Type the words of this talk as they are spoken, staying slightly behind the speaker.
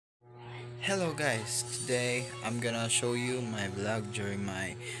Hello guys, today I'm gonna show you my vlog during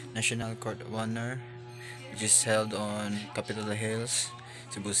my National Court of Honor, which is held on Capitol Hills,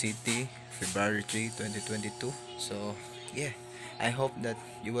 Cebu City, February 3, 2022. So yeah, I hope that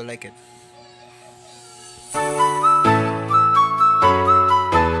you will like it.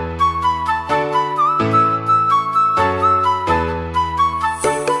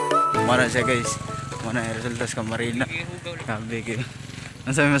 Mara siya guys, mana resulta sa Marina. Sabi kayo.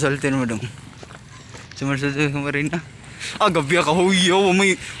 Ang sabi masultin mo dong? Sumasultin ka Marina? Ah, gabi ka huyo,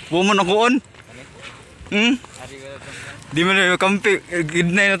 waman ako on. Di man na yung kampi,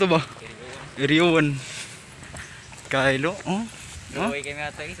 gidnay na to ba? Iriwan. Kailo, oh? Gaway kami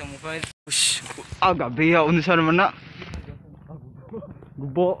ata sa mukha. Ah, gabi ha, unsa naman na?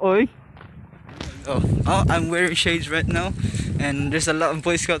 Gubo, oy. Oh, I'm wearing shades right now, and there's a lot of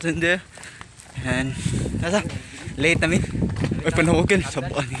Boy Scouts in there. And nasa late na mi. Ay panahugin sa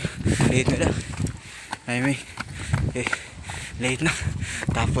buwan. Late na. Ay mi. Eh, late na.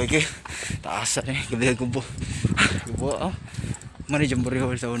 Tapoy kay. Taas na gabi gubo. Gubo oh. Mani jambori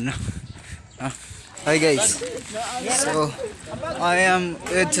hol sa una. Hi guys. So I am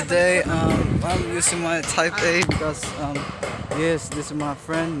here today. I'm using my type A because yes, this is my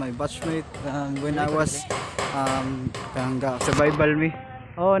friend, my batchmate. When I was survival me.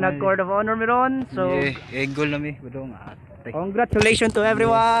 Oh, nag-Court of Honor mi ron. So, yeah, goal na mi. Budong ate. Congratulations to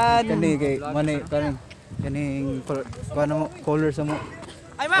everyone. Kani kay kaning color sa mo.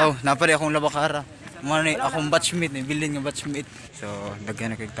 Oh, napari akong labakara. Mani akong batchmate ni bilin nga batchmate. So,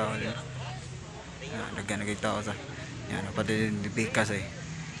 daghan na kay tao din. Daghan na kay tao sa. Yan, napati din bikas ay.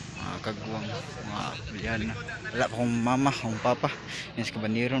 Kagwang, mga bilyan na. Wala pa akong mama, akong papa. Yan sa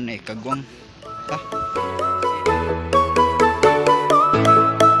kabaniron ay kagwang.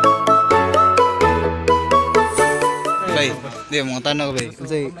 Bay, di mga tanong bay.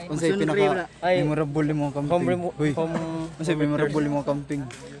 Unsay pinaka memorable mo camping? Uy. Unsay memorable mo camping?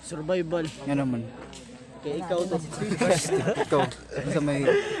 Survival. Yan naman. Kaya ikaw to. Ikaw, unsa may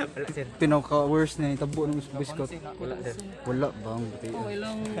pinaka worst na itabo ng Boy Scout? Wala bang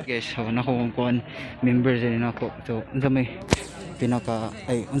guys, na ko kuan members din ako. So, unsa may pinaka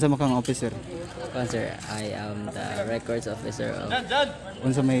unsa makang officer? Sir, I am the records officer of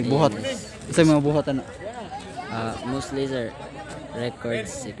Unsa may buhat? Unsa may mga buhatan na? mostly sir,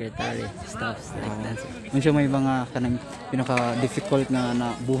 records secretary, staffs like that. Unsa may mga kanang pinaka difficult na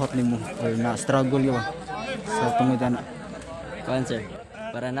buhat nimo or na struggle ka ba sa tungod ana? Sir,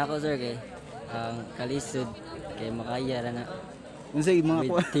 para nako sir kay ang kalisod kay makaya ra na Unsay mga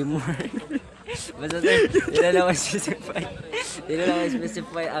with teamwork. Basta sir, dili lang specify. Dili lang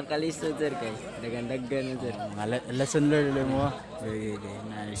specify ang kalisod sir kay dagan-dagan sir. Lesson learned mo. Very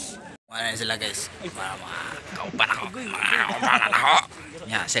nice. Wala sila guys. Para mga kaupan ako.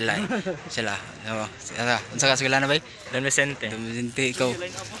 Yeah, sila. Sila. Unsa ka sila na bay? Don Vicente. Don Vicente, ikaw.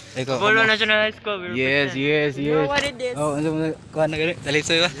 Polo National High School. Yes. What it is? Oh, unsa mo kuha na gani?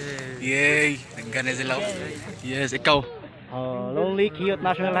 Dalitsoy ba? Yay. Nagana sila. Yes, ikaw. Lonely Cute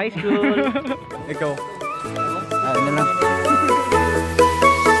National High School. Ikaw. Ano lang.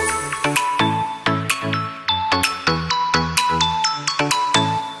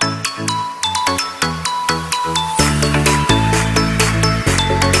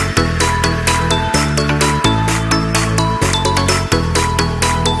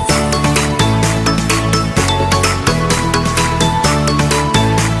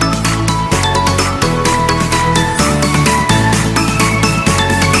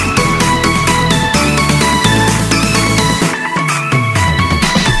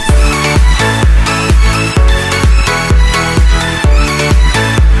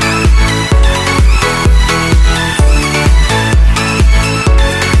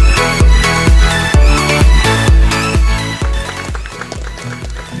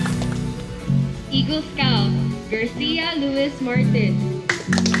 Eagle Scout, Garcia Luis Martin.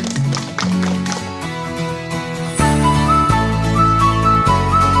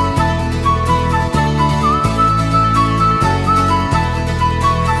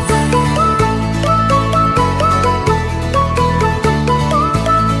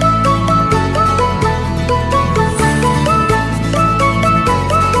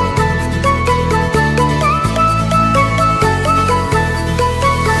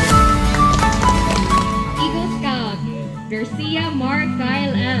 Garcia Mark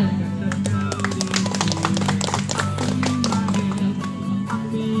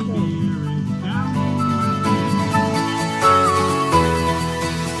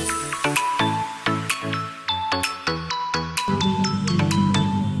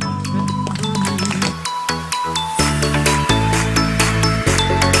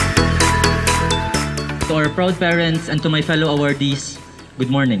our proud parents, and to my fellow awardees,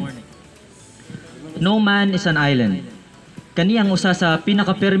 good morning. No man is an island. Kani ang usa sa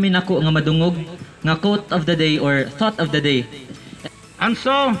pinakapirmi nako nga madungog nga quote of the day or thought of the day. And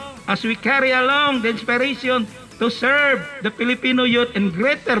so, as we carry along the inspiration to serve the Filipino youth in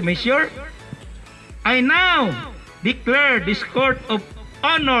greater measure, I now declare this court of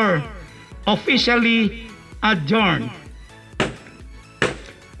honor officially adjourned.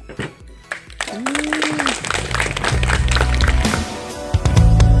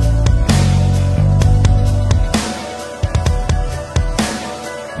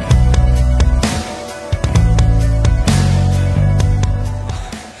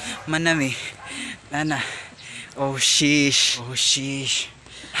 Manami, nana. Oh sheesh.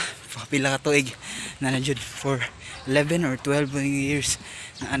 Pila ka tuig na jud for 11 or 12 years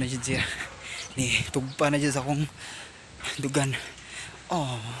na ano jud siya. Ni tugpa na jud sa akong dugan.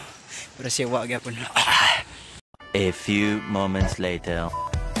 Oh, pero siya wa gyapon. A few moments later.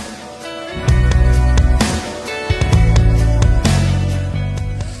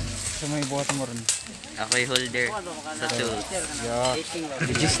 Sa may buhat mo ron. Ako'y holder sa tools. Yeah,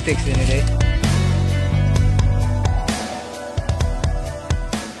 logistics din eh.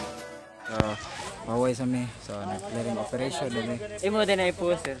 Paway sa mi. So, nag-clearing operation din eh. Imo din ay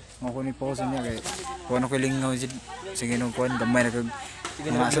po, sir. Mga kuni po sa niya kay kuno ko lingaw jud. Sige nung kuan gamay na kag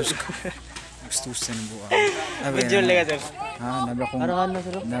mga subscribe. Gustusan buang. Medyo lang sir. Ha, nabla kong Arahan na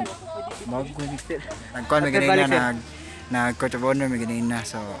sir. bago ni nagkuan mi ganina nag-court of honor mi ganina.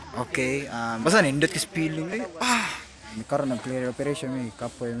 So, okay. Basta nindot kis feeling ay may karon nag-clear operation mi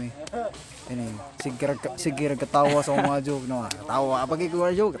kapoy mi. Ini sige katawa sa mga joke no. Tawa pag ikaw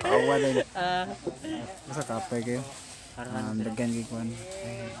joke, tawa din. Basta kapoy kayo. Daghan kay kuan.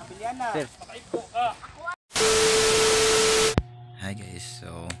 Sir. Hi guys,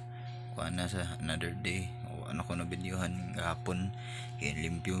 so kuan na sa another day. Ano ko na videohan gahapon kay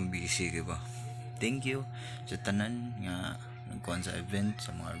limpyo busy kay ba. Thank you sa tanan nga nagkuhan sa event,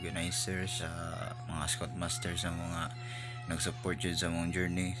 sa mga organizers, sa mga scout masters, sa mga nag-support yun sa mong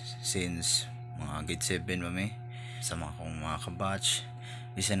journey since mga grade 7 ba may sa mga kong mga kabatch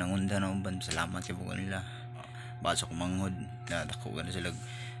bisan ang unda na umban. Salamat kay buko nila batch ako manghod nadako na sila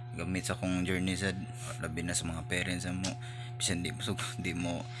gamit sa kong journey sa labi na sa mga parents mo bisan di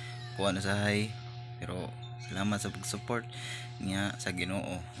mo kuha na sa high, pero salamat sa pag-support niya sa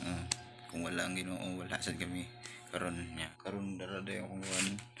Ginoo. Kung wala ang Ginoo wala sad kami karon niya. Karon darada yung kung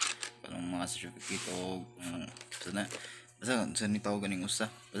kanang mga certificate o basta ni tawag ganing usa.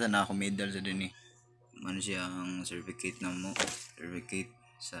 Basta na ako medal sa dinhi. Ano siya ang certificate na mo? Certificate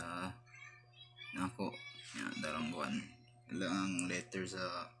sa nako. Ya darang kuan. Ang letter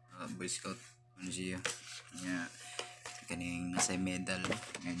sa Boy Scout. Ano siya? Ya kaning nasa medal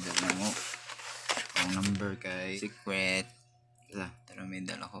na mo. Ang number kay secret. Pero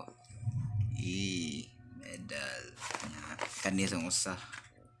medal ako. Medal nya kanisang usa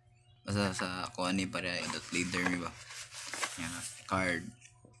basta sa kuan ni para dot leader mi ba nya card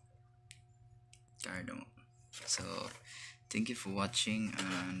mo. So thank you for watching,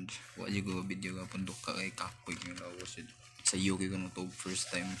 and wa you go video ka pundok ka kay kapoy yung lawas sa UK ko no to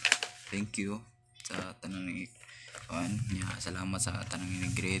first time. Thank you sa tanang ni kuan nya salamat sa tanang ni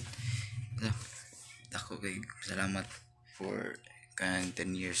great ako kay salamat for kan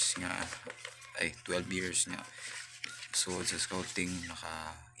 10 years nga ay 12 years nga so sa scouting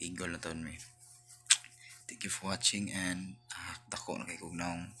naka-eagle na taon may. Thank you for watching, and dako na kay kog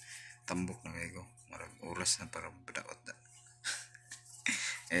naong tambok na kay ko marag oras na para badaot na.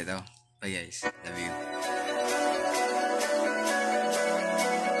 Eto, bye guys, love you.